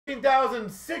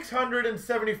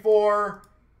$15,674.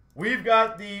 We've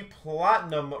got the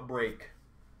Platinum Break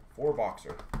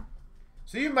 4-boxer.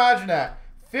 So you imagine that.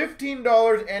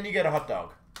 $15 and you get a hot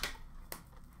dog.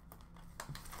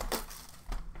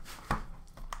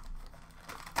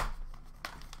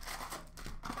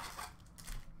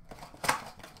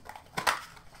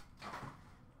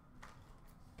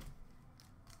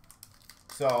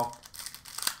 So,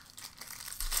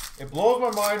 it blows my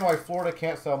mind why Florida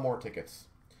can't sell more tickets.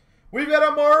 We've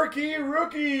got a marquee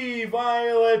rookie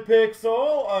violet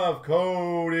pixel of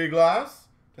Cody Glass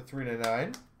to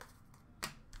 $3.99.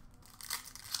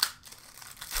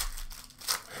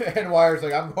 And Wire's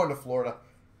like, I'm going to Florida.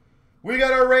 We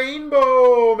got a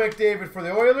rainbow McDavid for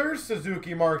the Oilers,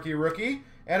 Suzuki marquee rookie,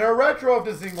 and a retro of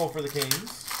Dzingel for the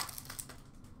Canes.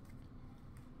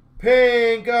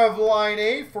 Pink of Line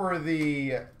A for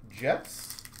the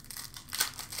Jets.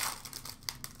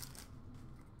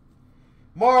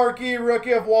 Marquee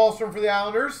rookie of Wallstrom for the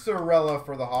Islanders, Sorella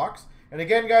for the Hawks. And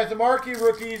again, guys, the marquee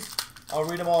rookies, I'll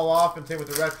read them all off and same with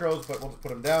the retros, but we'll just put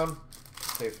them down.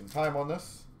 Save some time on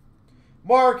this.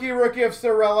 Marquee rookie of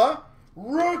Sorella.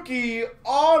 Rookie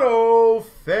auto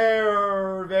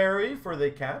Fairberry for the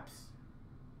Caps.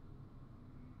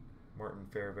 Martin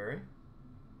Fairberry.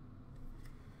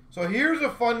 So here's a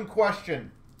fun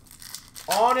question.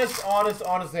 Honest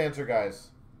answer, guys.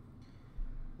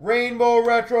 Rainbow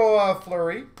Retro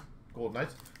Fleury, Golden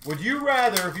Knights. Would you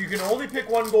rather, if you can only pick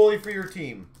one goalie for your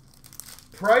team,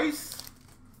 Price,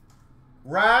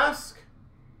 Rask,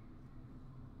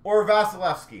 or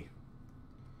Vasilevsky?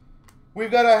 We've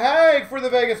got a Hag for the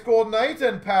Vegas Golden Knights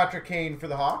and Patrick Kane for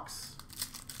the Hawks.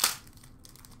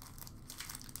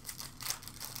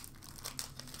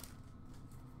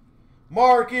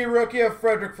 Marquee rookie of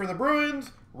Frederick for the Bruins.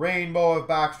 Rainbow of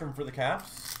Backstrom for the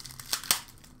Caps.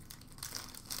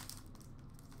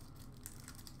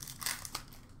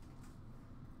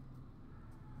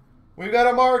 We've got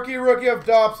a marquee rookie of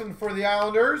Dobson for the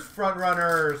Islanders. Front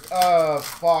runners of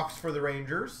Fox for the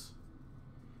Rangers.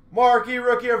 Marquee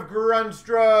rookie of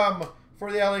Grundstrom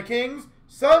for the LA Kings.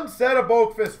 Sunset of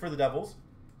Boakfist for the Devils.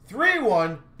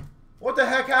 3-1. What the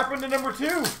heck happened to number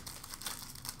 2?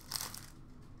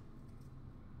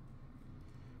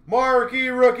 Marquee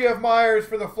rookie of Myers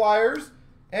for the Flyers.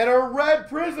 And a red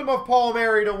prism of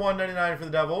Palmieri to $1.99 for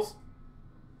the Devils.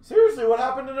 Seriously, what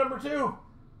happened to number 2?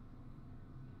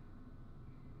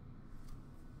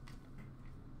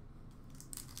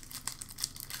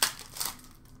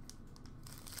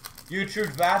 You choose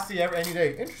Vasi any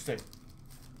day. Interesting.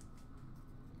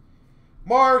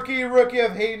 Marquee rookie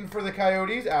of Hayden for the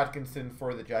Coyotes. Atkinson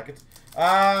for the Jackets.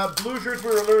 Blue shirts,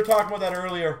 we were talking about that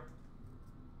earlier.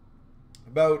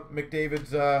 About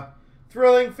McDavid's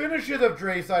thrilling finishes of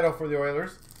Draisaitl for the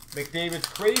Oilers. McDavid's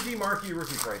crazy marquee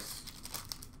rookie price.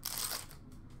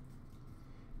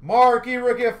 Marquee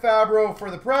rookie of Fabro for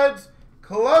the Preds.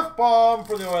 Clefbaum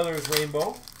for the Oilers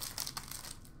Rainbow.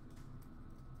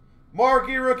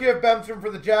 Marquee rookie of Bemstrom for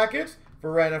the Jackets.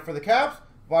 Verena for the Caps.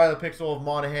 Violet pixel of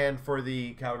Monahan for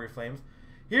the Calgary Flames.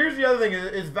 Here's the other thing.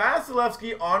 Is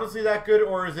Vasilevsky honestly that good,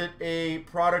 or is it a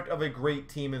product of a great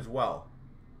team as well?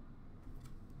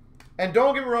 And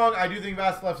don't get me wrong, I do think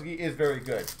Vasilevsky is very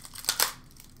good.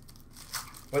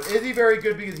 But is he very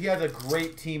good because he has a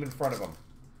great team in front of him?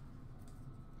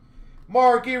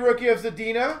 Marquee rookie of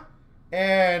Zadina.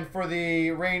 And for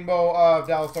the Rainbow of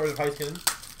Dallas Stars of Heiskanen.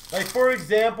 Like, for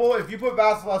example, if you put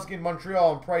Vasilevsky in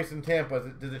Montreal and Price in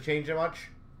Tampa, does it change that much?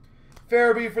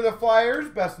 Farabee for the Flyers.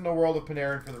 Best in the world of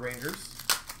Panarin for the Rangers.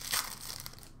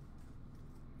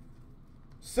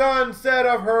 Sunset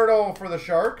of Hurdle for the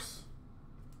Sharks.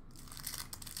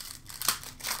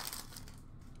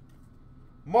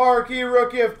 Marquee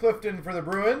rookie of Clifton for the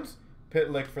Bruins.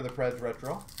 Pitlick for the Preds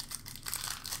Retro.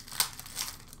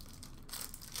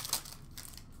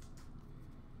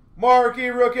 Marquee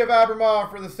rookie of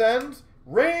Abramov for the Sens.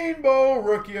 Rainbow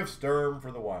rookie of Sturm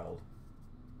for the Wild.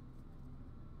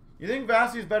 You think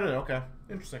Vasi is better than? Okay,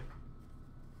 interesting.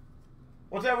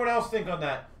 What's everyone else think on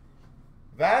that?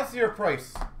 Vasi or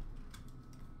Price?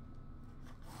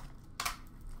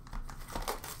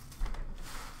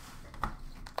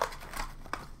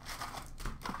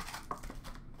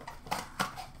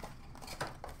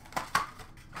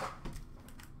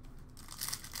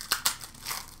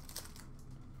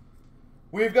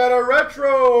 We've got a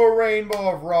retro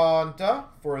rainbow of Ronta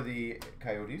for the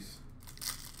Coyotes.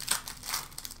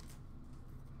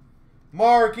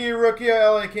 Marquee rookie of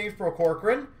LA Kings Pro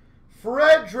Corcoran.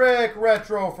 Frederick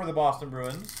retro for the Boston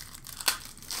Bruins.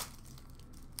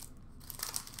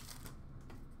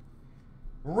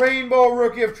 Rainbow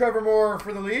rookie of Trevor Moore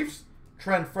for the Leafs.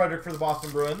 Trent Frederick for the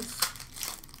Boston Bruins.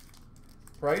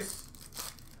 Price.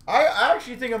 I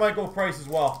actually think I might go Price as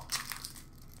well.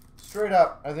 Straight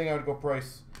up, I think I would go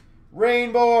Price.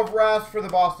 Rainbow of Wrath for the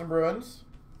Boston Bruins.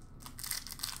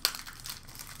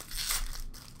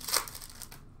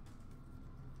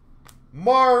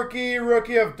 Marquee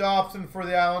Rookie of Dobson for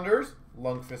the Islanders.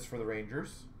 Lundqvist for the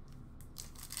Rangers.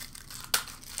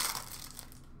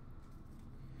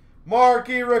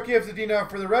 Marquee Rookie of Zadina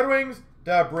for the Red Wings.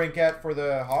 DeBrincat for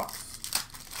the Hawks.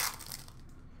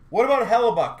 What about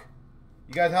Hellebuck?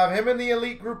 You guys have him in the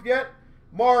elite group yet?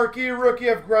 Marquee Rookie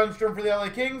of Grundstrom for the LA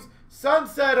Kings.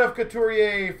 Sunset of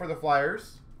Couturier for the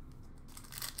Flyers.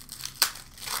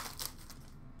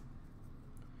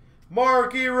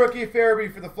 Marquee Rookie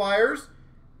Farabee for the Flyers.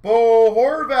 Bo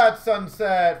Horvat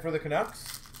Sunset for the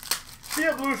Canucks. See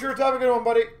ya, Blue Shirts. Have a good one,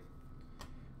 buddy.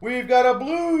 We've got a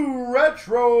blue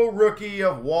retro rookie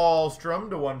of Wahlstrom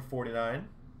to 149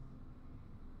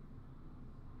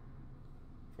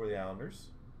 for the Islanders.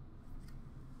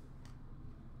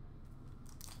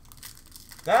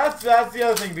 That's the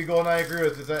other thing, Beagle, and I agree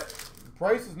with, is that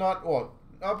Price is not, well,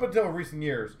 up until recent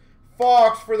years.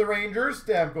 Fox for the Rangers.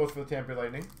 Stamkos for the Tampa Bay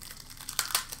Lightning.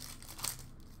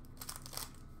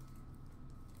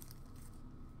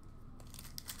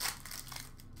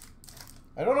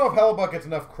 I don't know if Hellebuck gets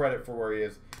enough credit for where he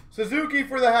is. Suzuki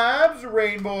for the Habs.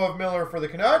 Rainbow of Miller for the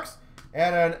Canucks.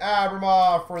 And an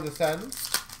Abramov for the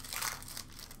Sens.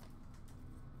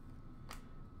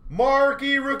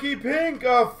 Marquee Rookie Pink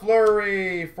of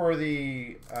Fleury for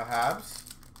the Habs.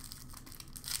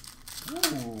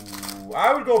 Ooh,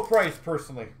 I would go Price,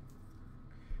 personally.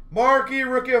 Marquee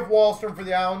Rookie of Wahlstrom for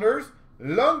the Islanders.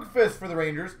 Lundqvist for the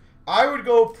Rangers. I would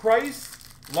go Price,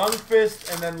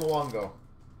 Lundqvist, and then Luongo.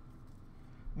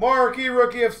 Marquee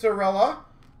Rookie of Sorella.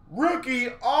 Rookie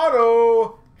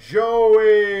Auto,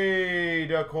 Joey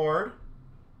Daccord.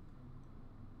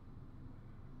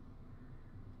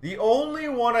 The only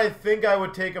one I think I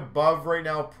would take above right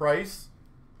now Price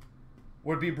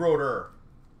would be Brodeur.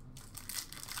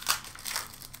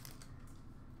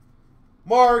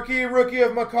 Marquee Rookie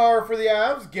of Makar for the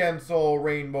Avs. Gensel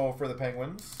Rainbow for the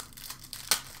Penguins.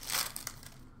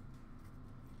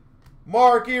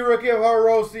 Marquee Rookie of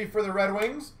Hirose for the Red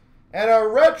Wings. And a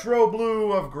retro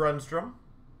blue of Grundstrom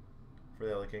for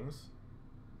the LA Kings.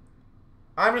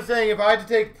 I'm just saying, if I had to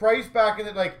take Price back in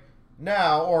it, like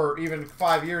now, or even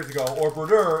 5 years ago, or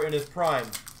Brodeur in his prime,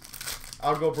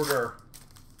 I would go Brodeur.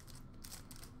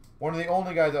 One of the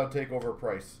only guys I would take over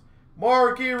Price.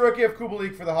 Marquee Rookie of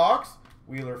Kubalik for the Hawks.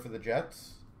 Wheeler for the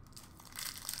Jets.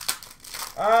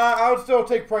 I would still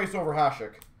take Price over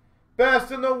Hasek.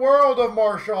 Best in the world of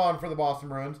Marchand for the Boston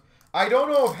Bruins. I don't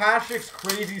know if Hasek's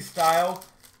crazy style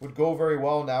would go very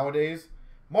well nowadays.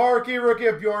 Marquee Rookie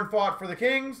of Bjorn Fott for the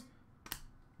Kings.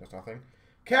 That's nothing.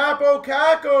 Capo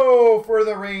Caco for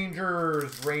the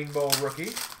Rangers. Rainbow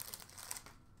Rookie.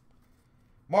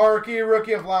 Marquee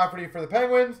Rookie of Lafferty for the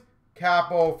Penguins.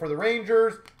 Capo for the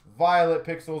Rangers. Violet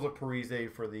Pixels of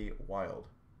Parise for the Wild.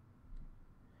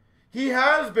 He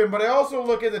has been, but I also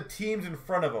look at the teams in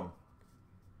front of him.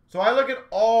 So I look at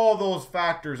all those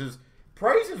factors. As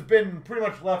Price has been pretty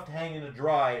much left hanging to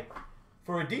dry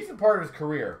for a decent part of his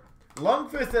career.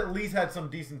 Lundqvist at least had some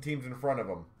decent teams in front of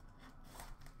him.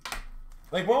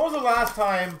 Like, when was the last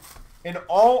time, in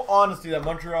all honesty, that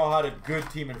Montreal had a good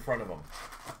team in front of them?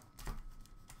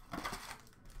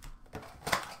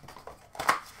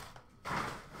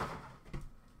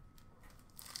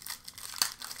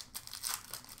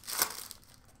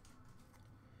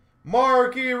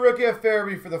 Marquee Rookie of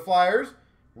Farabee for the Flyers.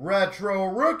 Retro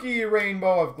Rookie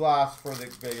Rainbow of Glass for the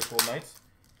Vegas Golden Knights.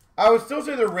 I would still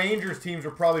say the Rangers teams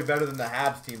were probably better than the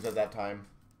Habs teams at that time.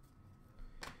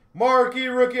 Marquee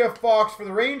Rookie of Fox for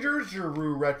the Rangers.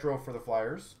 Giroux Retro for the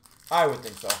Flyers. I would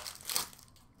think so.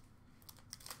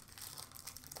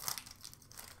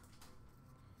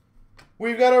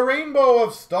 We've got a Rainbow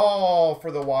of Stahl for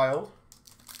the Wild.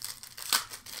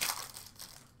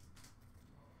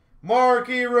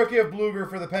 Marquee Rookie of Bluger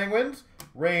for the Penguins.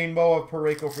 Rainbow of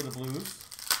Parayko for the Blues.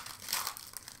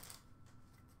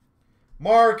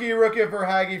 Marquee Rookie of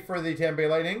Verhaeghe for the Tampa Bay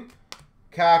Lightning.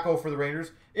 Kako for the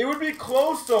Rangers. It would be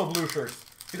close though, Blue Shirts.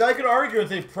 Because I could argue and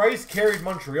say Price carried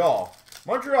Montreal.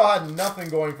 Montreal had nothing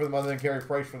going for them other than carry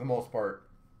Price for the most part.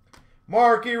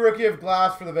 Marquee Rookie of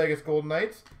Glass for the Vegas Golden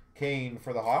Knights. Kane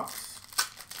for the Hawks.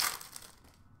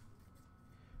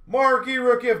 Marquee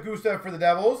Rookie of Gustav for the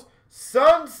Devils.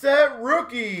 Sunset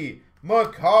Rookie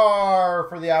Makar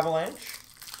for the Avalanche.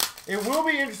 It will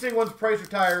be interesting once Price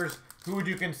retires. Who would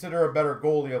you consider a better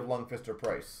goalie of Lundqvist or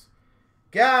Price?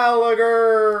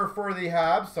 Gallagher for the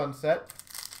Habs. Sunset.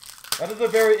 That is a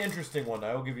very interesting one.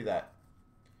 I will give you that.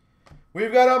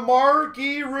 We've got a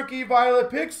marquee rookie violet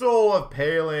pixel of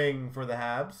Paling for the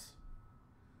Habs.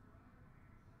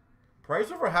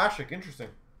 Price over Hasek, interesting.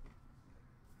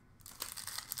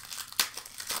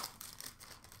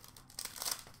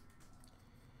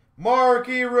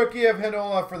 Marquee rookie of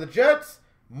Hinola for the Jets.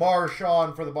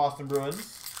 Marchand for the Boston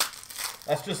Bruins.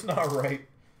 That's just not right.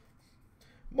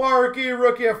 Marquee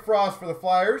rookie of Frost for the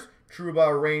Flyers.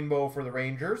 Trouba Rainbow for the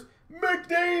Rangers.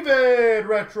 McDavid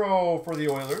retro for the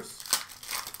Oilers.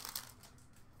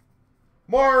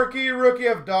 Marquee rookie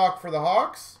of Doc for the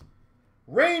Hawks.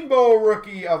 Rainbow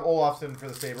rookie of Olofsson for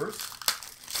the Sabres.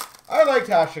 I liked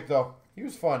Hasek though. He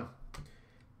was fun.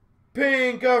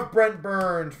 Pink of Brent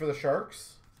Burns for the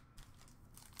Sharks.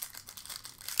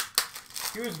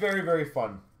 He was very, very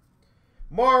fun.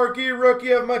 Marquee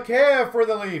rookie of Mikheyev for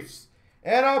the Leafs.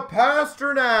 And a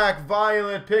Pasternak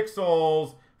violet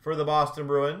pixels for the Boston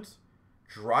Bruins.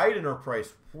 Dryden or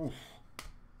Price. Oof.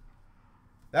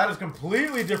 That is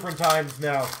completely different times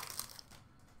now.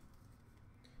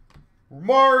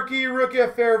 Marquee rookie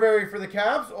of Fairbury for the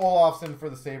Caps. Olofsson for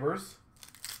the Sabres.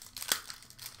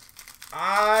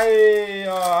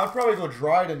 I'd probably go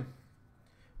Dryden.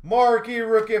 Marquee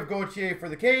rookie of Gauthier for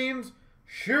the Canes.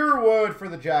 Sherwood for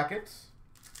the Jackets.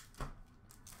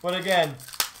 But again,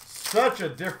 such a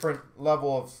different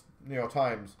level of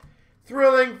times.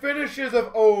 Thrilling finishes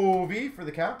of Ovi for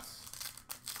the Caps.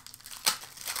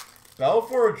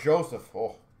 Belfour Joseph.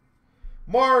 Oh.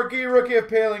 Marquee rookie of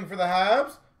Paling for the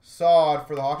Habs. Sod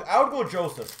for the Hawks. I would go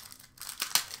Joseph.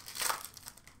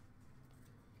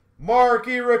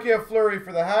 Marquee rookie of Fleury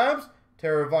for the Habs.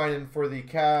 Teravainen for the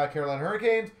Carolina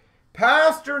Hurricanes.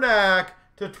 Pasternak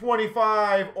to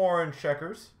 25 orange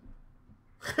checkers.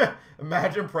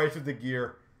 Imagine Price with the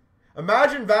gear.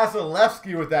 Imagine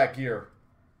Vasilevsky with that gear.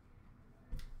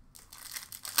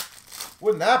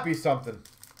 Wouldn't that be something?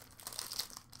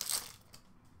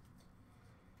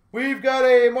 We've got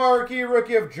a marquee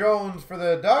rookie of Jones for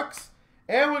the Ducks.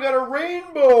 And we got a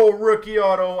rainbow rookie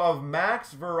auto of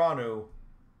Max Verano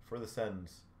for the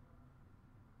Sens.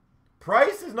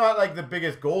 Price is not like the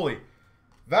biggest goalie.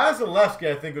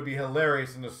 Vasilevsky, I think, would be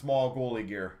hilarious in the small goalie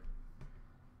gear.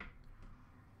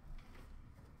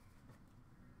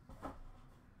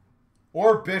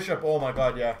 Or Bishop. Oh my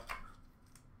god, yeah.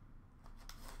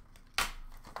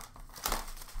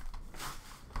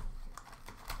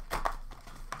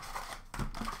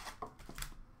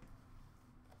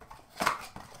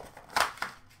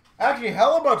 Actually,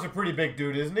 Hellebuck's a pretty big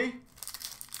dude, isn't he?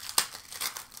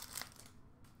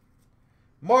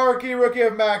 Marquee rookie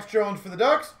of Max Jones for the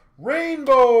Ducks.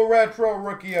 Rainbow retro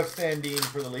rookie of Sandin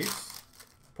for the Leafs.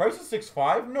 Price is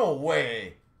 6.5? No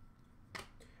way.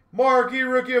 Marquee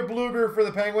rookie of Bluger for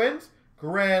the Penguins.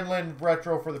 Granlund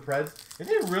retro for the Preds. Is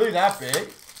it really that big?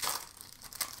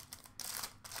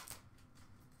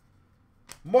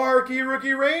 Marquee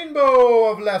rookie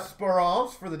rainbow of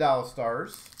L'Esperance for the Dallas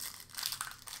Stars.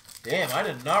 Damn, I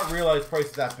did not realize Price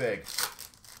is that big.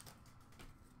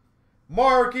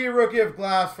 Marquee rookie of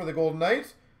Glass for the Golden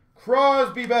Knights.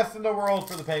 Crosby best in the world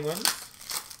for the Penguins.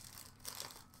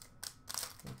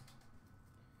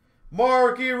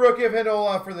 Marquee rookie of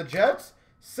Hinola for the Jets.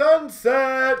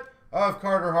 Sunset of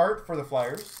Carter Hart for the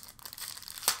Flyers.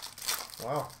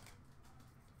 Wow.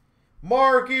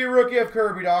 Marquee rookie of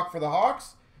Kirby Doc for the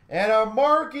Hawks. And a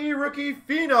marquee rookie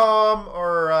Phenom,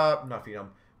 or not Phenom,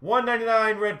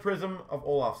 199 red prism of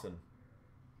Olofsson.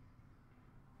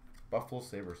 Buffalo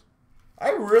Sabres.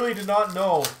 I really did not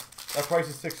know that Price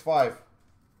is 6.5.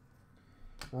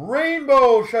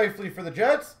 Rainbow Scheifele for the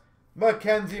Jets.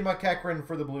 Mackenzie McEachran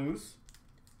for the Blues.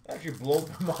 That actually blows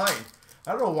my mind.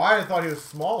 I don't know why I thought he was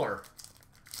smaller.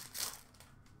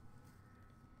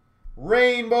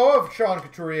 Rainbow of Sean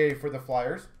Couturier for the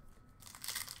Flyers.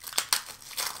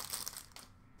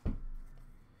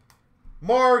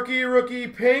 Marquee rookie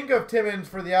pink of Timmins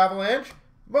for the Avalanche.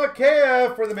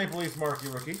 Mikheyev for the Maple Leafs marquee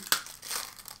rookie.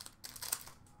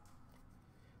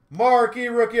 Marquee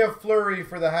rookie of Fleury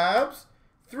for the Habs.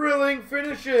 Thrilling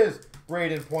finishes.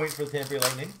 Braden Point for the Tampa Bay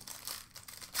Lightning.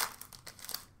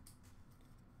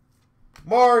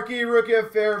 Marquee rookie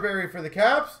of Fairbury for the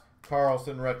Caps.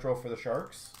 Carlson retro for the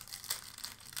Sharks.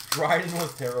 Dryden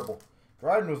was terrible.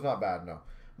 Dryden was not bad, no.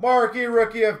 Marquee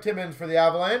rookie of Timmins for the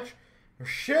Avalanche.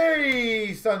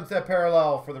 Shea Sunset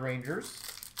Parallel for the Rangers.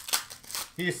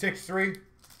 He's 6'3".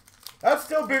 That's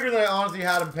still bigger than I honestly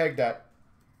had him pegged at.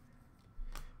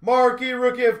 Marquee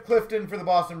rookie of Clifton for the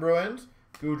Boston Bruins.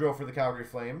 Goudreau for the Calgary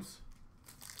Flames.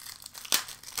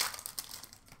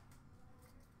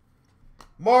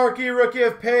 Marquee rookie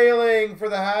of Paling for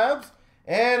the Habs.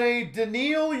 And a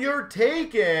Daniil You're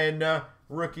Taken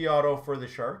rookie auto for the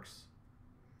Sharks.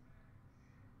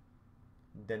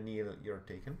 Daniel, you're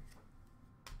taken.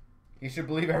 He should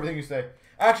believe everything you say.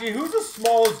 Actually, who's the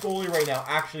smallest goalie right now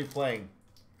actually playing?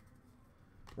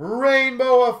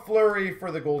 Rainbow of Fleury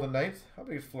for the Golden Knights. How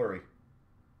big is Fleury?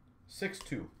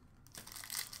 6'2".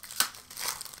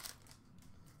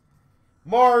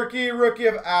 Marquee rookie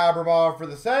of Abramov for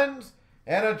the Sens.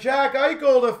 And a Jack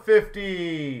Eichel to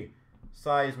 50.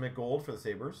 Seismic gold for the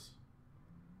Sabres.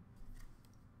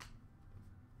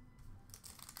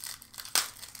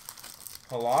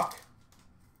 Halak.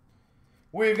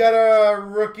 We've got a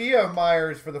rookie of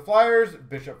Myers for the Flyers.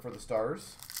 Bishop for the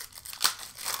Stars.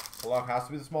 Halak has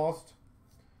to be the smallest.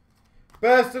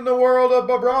 Best in the world of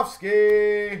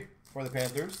Bobrovsky for the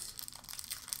Panthers.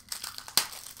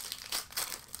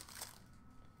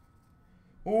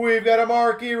 We've got a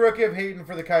marquee rookie of Hayton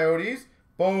for the Coyotes.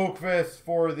 Boakfist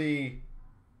for the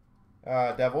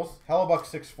Devils. Hellebuck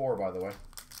 6'4", by the way.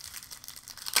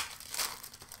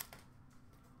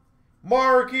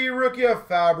 Marquee rookie of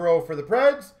Fabro for the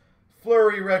Preds.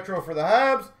 Fleury retro for the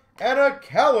Habs. And a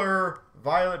Keller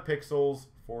Violet Pixels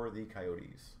for the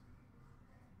Coyotes.